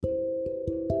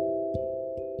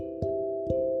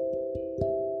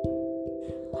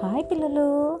Hi పిల్లలు,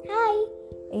 hi.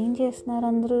 ఏం చేస్తున్నారు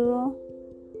అందరూ?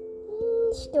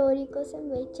 స్టోరీ కోసం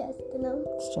వెయిట్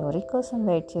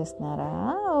చేస్తున్నారా?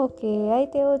 ఓకే,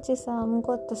 అయితే వచ్చేసాం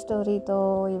కొత్త స్టోరీతో.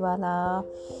 ఇవాళ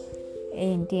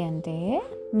ఏంటి అంటే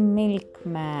మిల్క్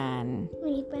మ్యాన్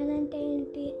అంటే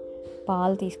ఏంటి?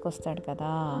 పాలు తీసుకొస్తాడు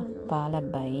కదా,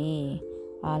 పాలబ్బాయి,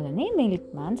 వాళ్ళని మిల్క్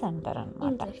మ్యాన్స్ అంటారు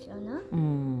అనమాట.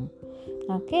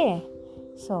 ఓకే,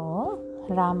 సో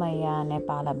రామయ్య అనే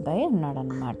పాలబ్బాయి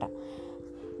ఉన్నాడనమాట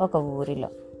ఒక ఊరిలో.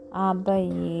 ఆ అబ్బాయి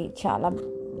చాలా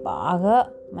బాగా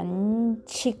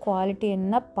మంచి క్వాలిటీ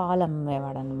ఉన్న పాలు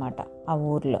అమ్మేవాడు అనమాట ఆ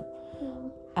ఊరిలో.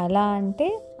 ఎలా అంటే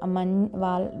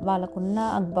వాళ్ళకున్న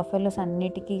బఫెలోస్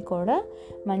అన్నిటికీ కూడా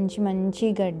మంచి మంచి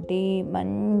గడ్డి,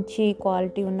 మంచి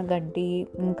క్వాలిటీ ఉన్న గడ్డి,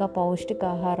 ఇంకా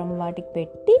పౌష్టికాహారం వాటికి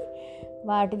పెట్టి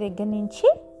వాటి దగ్గర నుంచి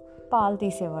పాలు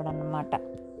తీసేవాడు అన్నమాట.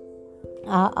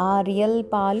 ఆ రియల్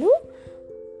పాలు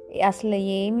అసలు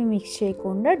ఏమి మిక్స్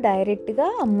చేయకుండా డైరెక్ట్గా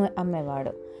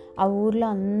అమ్మేవాడు. ఆ ఊర్లో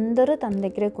అందరూ తన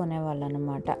దగ్గరే కొనేవాళ్ళు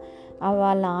అనమాట.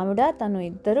 వాళ్ళ ఆవిడ తను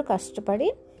ఇద్దరు కష్టపడి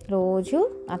రోజు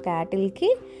ఆ క్యాటిల్కి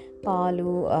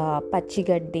పాలు,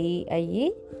 పచ్చిగడ్డి అయ్యి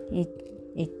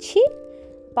ఇచ్చి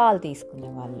పాలు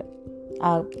తీసుకునేవాళ్ళు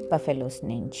ఆ బఫెలోస్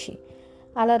నుంచి.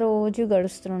 అలా రోజు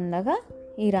గడుస్తుండగా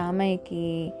ఈ రామయ్యకి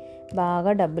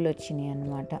బాగా డబ్బులు వచ్చినాయి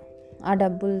అన్నమాట. ఆ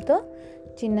డబ్బులతో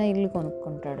చిన్న ఇల్లు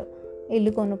కొనుక్కుంటాడు.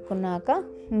 ఇల్లు కొనుక్కున్నాక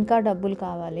ఇంకా డబ్బులు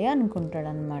కావాలి అనుకుంటాడు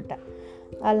అనమాట.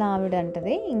 అలా ఆవిడ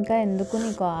అంటది, ఇంకా ఎందుకు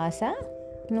నీకు ఆశ,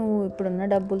 నువ్వు ఇప్పుడున్న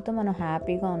డబ్బులతో మనం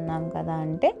హ్యాపీగా ఉన్నాం కదా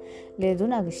అంటే, లేదు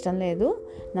నాకు ఇష్టం లేదు,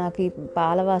 నాకు ఈ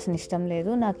పాల వాసన ఇష్టం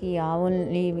లేదు, నాకు ఈ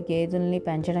ఆవుల్ని గేదెల్ని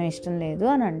పెంచడం ఇష్టం లేదు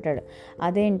అని అంటాడు.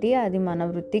 అదేంటి, అది మన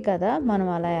వృత్తి కదా, మనం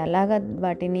అలా ఎలాగ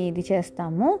వాటిని ఇది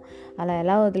చేస్తాము, అలా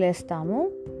ఎలా వదిలేస్తాము,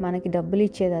 మనకి డబ్బులు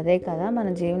ఇచ్చేది అదే కదా, మన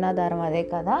జీవనాధారం అదే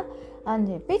కదా అని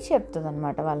చెప్పి చెప్తుంది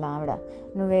అనమాట వాళ్ళ ఆవిడ.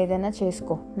 నువ్వేదైనా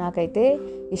చేసుకో, నాకైతే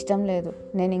ఇష్టం లేదు,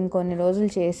 నేను ఇంకొన్ని రోజులు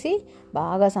చేసి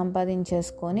బాగా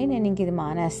సంపాదించేసుకొని నేను ఇంక ఇది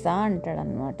మానేస్తా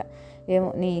అంటాడనమాట. ఏమో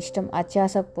నీ ఇష్టం,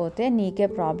 అత్యాసకపోతే నీకే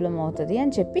ప్రాబ్లం అవుతుంది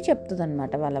అని చెప్తుంది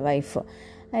అనమాట వాళ్ళ వైఫ్.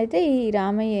 అయితే ఈ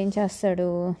రామయ్య ఏం చేస్తాడు,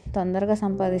 తొందరగా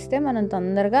సంపాదిస్తే మనం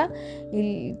తొందరగా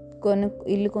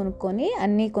ఇల్లు కొనుక్కొని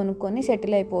అన్నీ కొనుక్కొని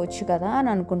సెటిల్ అయిపోవచ్చు కదా అని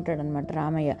అనుకుంటాడు అనమాట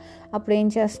రామయ్య. అప్పుడు ఏం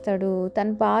చేస్తాడు, తన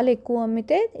పాలు ఎక్కువ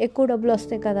అమ్మితే ఎక్కువ డబ్బులు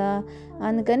వస్తాయి కదా,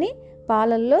 అందుకని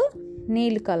పాలల్లో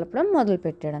నీళ్ళు కలపడం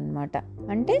మొదలుపెట్టాడు అనమాట.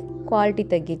 అంటే క్వాలిటీ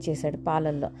తగ్గించేశాడు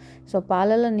పాలల్లో. సో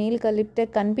పాలల్లో నీళ్ళు కలిపితే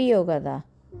కనిపించవు కదా,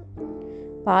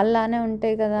 పాలలానే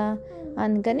ఉంటాయి కదా,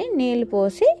 అందుకని నీళ్ళు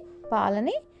పోసి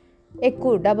పాలని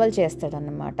ఎక్కువ డబల్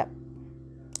చేస్తాడన్నమాట.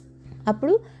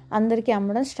 అప్పుడు అందరికీ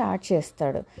అమ్మడం స్టార్ట్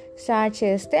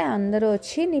చేస్తే అందరూ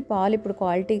వచ్చి, నీ పాలు ఇప్పుడు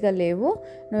క్వాలిటీగా లేవు,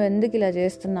 నువ్వు ఎందుకు ఇలా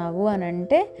చేస్తున్నావు అని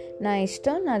అంటే, నా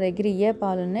ఇష్టం, నా దగ్గర ఇయ్యే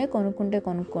పాలు ఉన్నాయి, కొనుక్కుంటే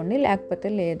కొనుక్కోండి లేకపోతే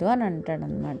లేదు అని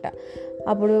అంటాడనమాట.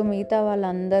 అప్పుడు మిగతా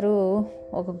వాళ్ళందరూ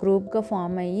ఒక గ్రూప్గా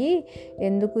ఫామ్ అయ్యి,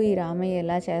 ఎందుకు ఈ రామయ్య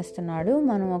ఎలా చేస్తున్నాడు,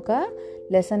 మనం ఒక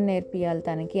లెసన్ నేర్పియాలి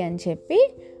తనకి అని చెప్పి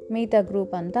మిగతా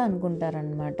గ్రూప్ అంతా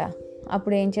అనుకుంటారనమాట.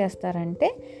 అప్పుడు ఏం చేస్తారంటే,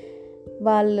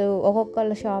 వాళ్ళు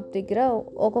ఒక్కొక్కళ్ళ షాప్ దగ్గర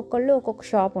ఒక్కొక్క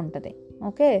షాప్ ఉంటుంది.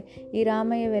 ఓకే, ఈ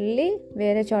రామయ్య వెళ్ళి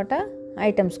వేరే చోట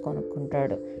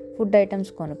ఫుడ్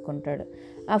ఐటమ్స్ కొనుక్కుంటాడు.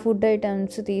 ఆ ఫుడ్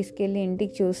ఐటమ్స్ తీసుకెళ్ళి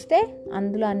ఇంటికి చూస్తే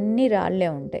అందులో అన్నీ రాళ్ళే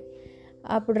ఉంటాయి.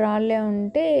 అప్పుడు రాళ్ళే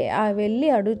ఉంటే వెళ్ళి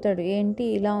అడుగుతాడు, ఏంటి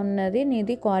ఇలా ఉన్నది,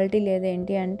 నీది క్వాలిటీ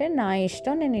లేదేంటి అంటే, నా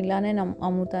ఇష్టం, నేను ఇలానే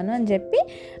అమ్ముతాను అని చెప్పి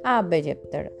ఆ అబ్బాయి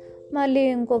చెప్తాడు. మళ్ళీ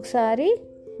ఇంకొకసారి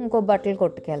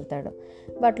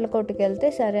బట్టలు కొట్టుకెళ్తే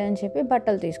సరే అని చెప్పి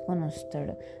బట్టలు తీసుకొని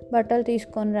వస్తాడు. బట్టలు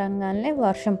తీసుకొని రాగానే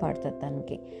వర్షం పడుతుంది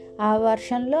తనకి. ఆ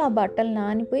వర్షంలో ఆ బట్టలు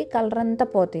నానిపోయి కలర్ అంతా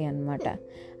పోతాయి అన్నమాట.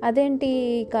 అదేంటి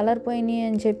కలర్ పోయినాయి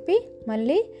అని చెప్పి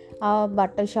మళ్ళీ ఆ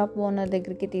బట్టల షాప్ ఓనర్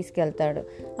దగ్గరికి తీసుకెళ్తాడు.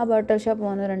 ఆ బట్టల షాప్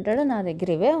ఓనర్ అంటాడు, నా దగ్గర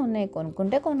ఇవే ఉన్నాయి,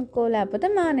 కొనుక్కుంటే కొనుక్కో లేకపోతే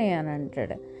మానే అని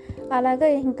అంటాడు. అలాగా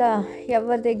ఇంకా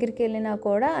ఎవరి దగ్గరికి వెళ్ళినా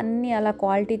కూడా అన్నీ అలా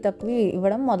క్వాలిటీ తక్కువ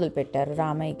ఇవ్వడం మొదలుపెట్టారు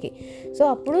రామయ్యకి. సో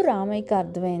అప్పుడు రామయ్యకి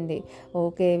అర్థమైంది,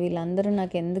 ఓకే వీళ్ళందరూ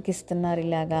నాకు ఎందుకు ఇస్తున్నారు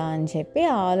ఇలాగా అని చెప్పి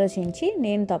ఆలోచించి,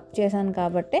 నేను తప్పు చేశాను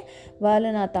కాబట్టి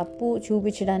వాళ్ళు నా తప్పు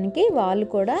చూపించడానికి వాళ్ళు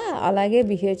కూడా అలాగే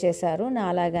బిహేవ్ చేశారు నా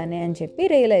అలాగానే అని చెప్పి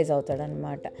రియలైజ్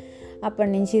అవుతాడనమాట.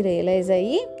 అప్పటి నుంచి రియలైజ్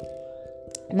అయ్యి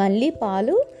మళ్ళీ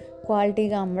పాలు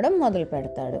క్వాలిటీగా అమ్మడం మొదలు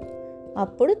పెడతాడు.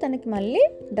 అప్పుడు తనకి మళ్ళీ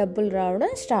డబ్బులు రావడం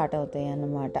స్టార్ట్ అవుతాయి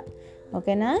అన్నమాట.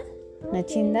 ఓకేనా,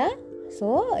 నచ్చిందా? సో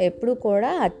ఎప్పుడు కూడా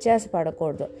అత్యాశ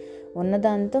పడకూడదు,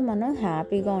 ఉన్నదాంతో మనం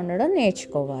హ్యాపీగా ఉండడం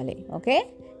నేర్చుకోవాలి. ఓకే,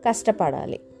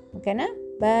 కష్టపడాలి. ఓకేనా,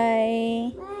 బాయ్.